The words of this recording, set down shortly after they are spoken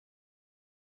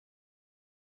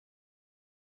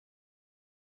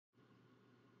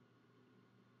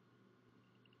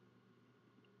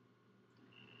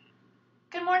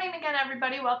Good morning again,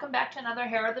 everybody. Welcome back to another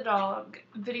Hair of the Dog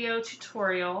video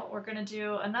tutorial. We're going to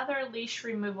do another leash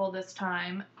removal this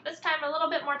time. This time a little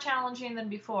bit more challenging than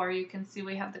before. You can see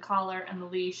we have the collar and the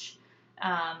leash.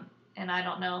 And I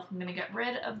don't know if I'm going to get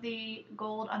rid of the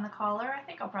gold on the collar. I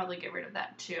think I'll probably get rid of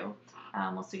that too.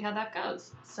 We'll see how that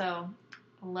goes. So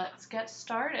let's get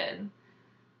started.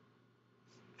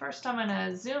 First I'm going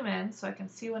to zoom in so I can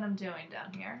see what I'm doing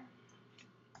down here.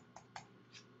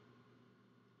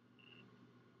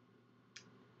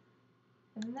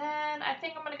 And then I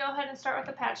think I'm going to go ahead and start with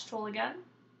the patch tool again.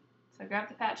 So grab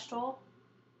the patch tool.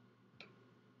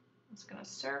 I'm just going to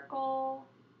circle.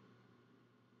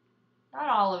 Not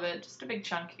all of it, just a big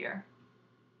chunk here.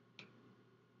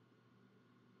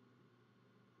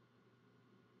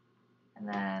 And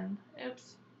then,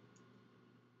 oops.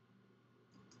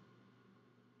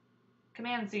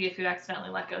 Command Z if you accidentally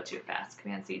let go too fast.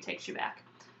 Command Z takes you back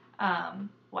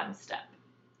one step.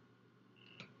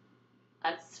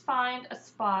 Let's find a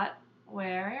spot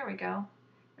where, here we go.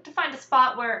 We have to find a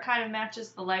spot where it kind of matches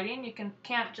the lighting. You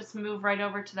can't just move right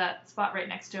over to that spot right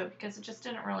next to it because it just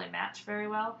didn't really match very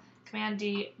well. Command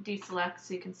D, deselect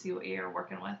so you can see what you're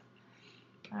working with.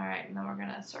 Alright, and then we're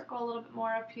going to circle a little bit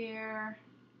more up here.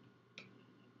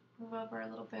 Move over a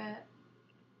little bit.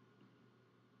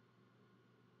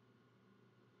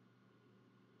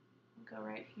 Go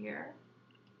right here.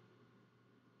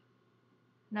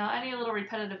 Now any little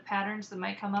repetitive patterns that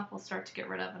might come up we'll start to get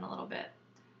rid of in a little bit.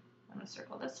 I'm going to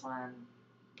circle this one.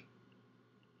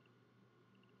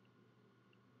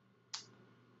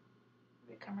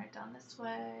 We come right down this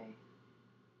way.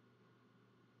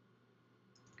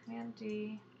 Command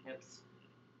D, oops.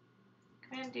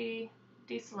 Command D,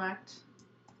 deselect.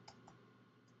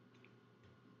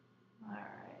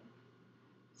 Alright.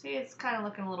 See, it's kind of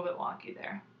looking a little bit wonky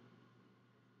there.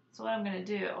 So what I'm going to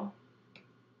do,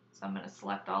 so I'm going to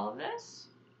select all of this,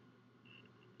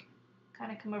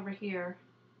 kind of come over here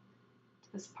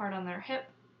to this part on their hip.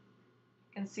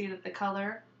 You can see that the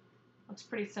color looks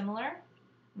pretty similar,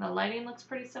 and the lighting looks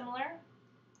pretty similar.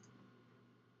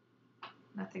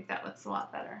 And I think that looks a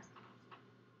lot better.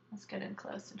 Let's get in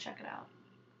close and check it out.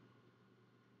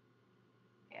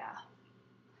 Yeah.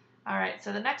 Alright,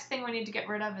 so the next thing we need to get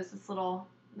rid of is this little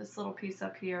piece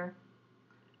up here.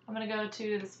 I'm going to go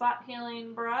to the spot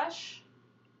healing brush.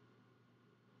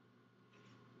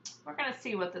 We're going to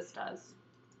see what this does.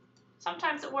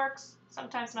 Sometimes it works,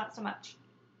 sometimes not so much.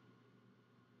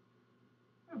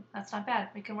 That's not bad.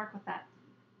 We can work with that.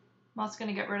 I'm also going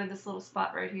to get rid of this little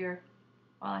spot right here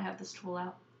while I have this tool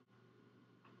out.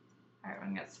 Alright, we're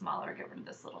going to get smaller, get rid of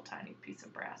this little tiny piece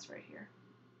of brass right here.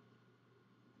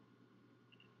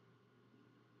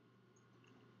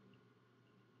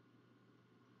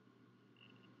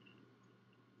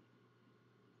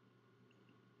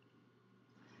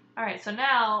 Alright, so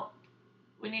now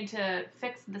we need to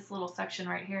fix this little section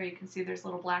right here. You can see there's a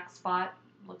little black spot.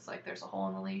 Looks like there's a hole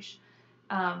in the leash.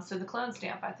 So the clone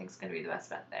stamp I think is going to be the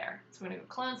best bet there. So we're going to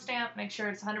go clone stamp, make sure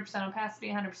it's 100% opacity,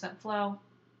 100% flow.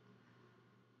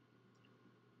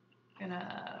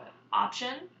 Gonna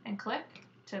option and click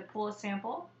to pull a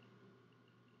sample.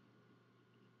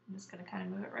 I'm just going to kind of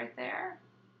move it right there.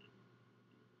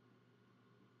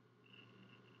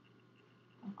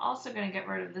 I'm also going to get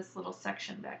rid of this little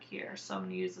section back here. So I'm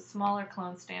going to use a smaller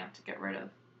clone stamp to get rid of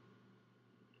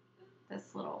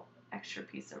this little extra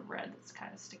piece of red that's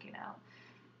kind of sticking out.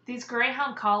 These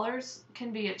greyhound collars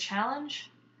can be a challenge,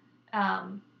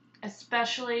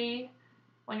 especially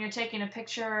when you're taking a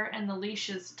picture and the leash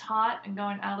is taut and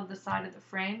going out of the side of the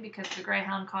frame, because the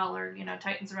greyhound collar, you know,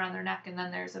 tightens around their neck and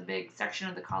then there's a big section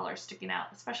of the collar sticking out,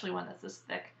 especially one that's this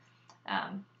thick.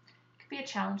 It could be a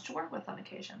challenge to work with on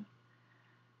occasion.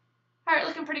 Alright,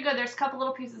 looking pretty good. There's a couple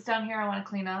little pieces down here I want to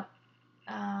clean up.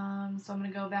 So I'm going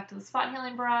to go back to the spot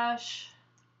healing brush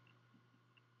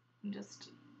and just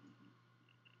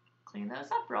clean those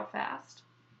up real fast.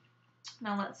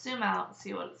 Now let's zoom out and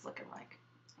see what it's looking like.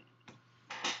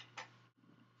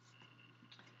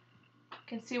 You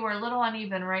can see we're a little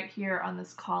uneven right here on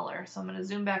this collar, so I'm going to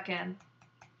zoom back in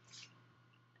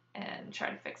and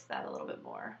try to fix that a little bit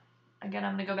more. Again,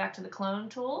 I'm going to go back to the clone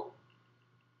tool.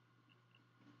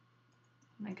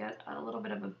 I get a little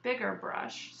bit of a bigger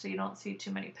brush so you don't see too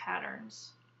many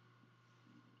patterns.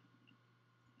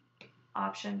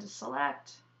 Option to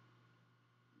select.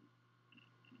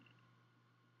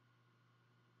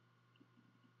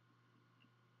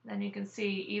 Then you can see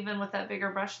even with that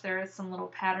bigger brush there is some little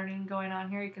patterning going on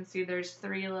here. You can see there's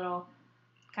 3 little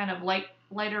kind of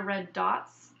lighter red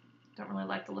dots. Don't really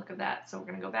like the look of that, so we're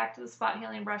going to go back to the spot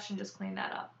healing brush and just clean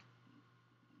that up.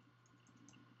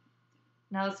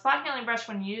 Now the spot healing brush,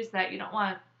 when you use that, you don't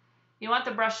want You want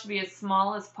the brush to be as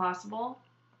small as possible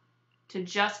to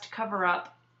just cover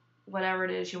up whatever it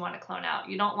is you want to clone out.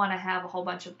 You don't want to have a whole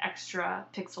bunch of extra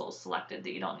pixels selected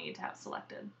that you don't need to have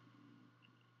selected.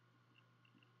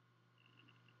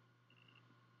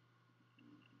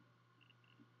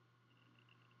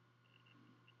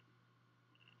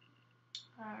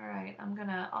 Alright, I'm going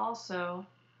to also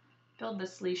build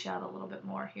this leash out a little bit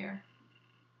more here.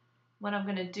 What I'm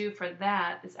going to do for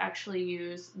that is actually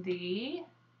use the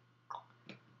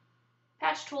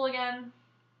patch tool again.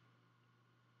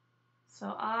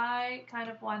 So I kind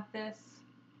of want this,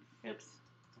 oops,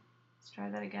 let's try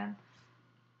that again.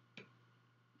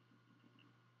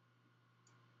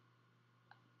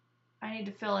 I need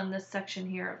to fill in this section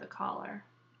here of the collar.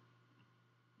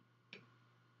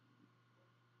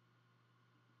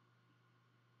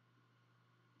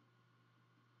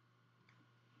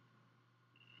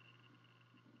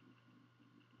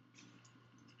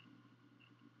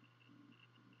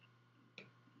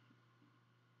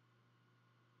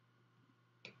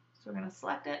 So we're going to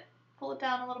select it, pull it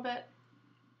down a little bit.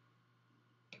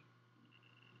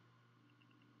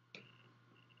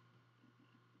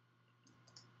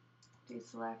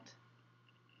 Deselect.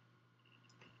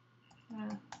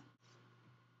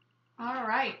 All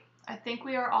right, I think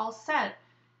we are all set.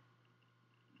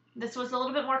 This was a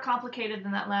little bit more complicated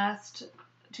than that last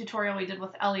tutorial we did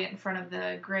with Elliot in front of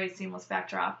the gray seamless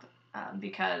backdrop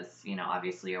because, you know,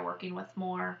 obviously you're working with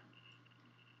more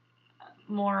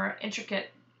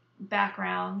intricate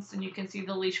backgrounds, and you can see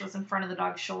the leash was in front of the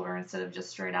dog's shoulder instead of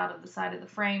just straight out of the side of the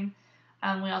frame.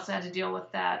 We also had to deal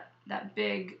with that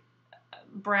big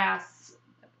brass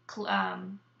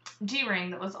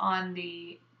D-ring that was on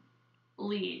the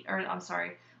lead, or I'm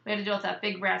sorry, we had to deal with that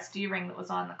big brass D-ring that was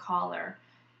on the collar.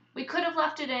 We could have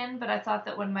left it in, but I thought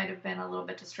that one might have been a little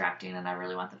bit distracting, and I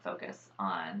really want the focus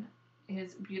on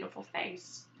his beautiful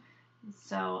face.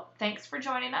 So thanks for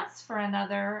joining us for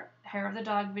another Hair of the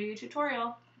Dog video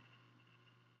tutorial.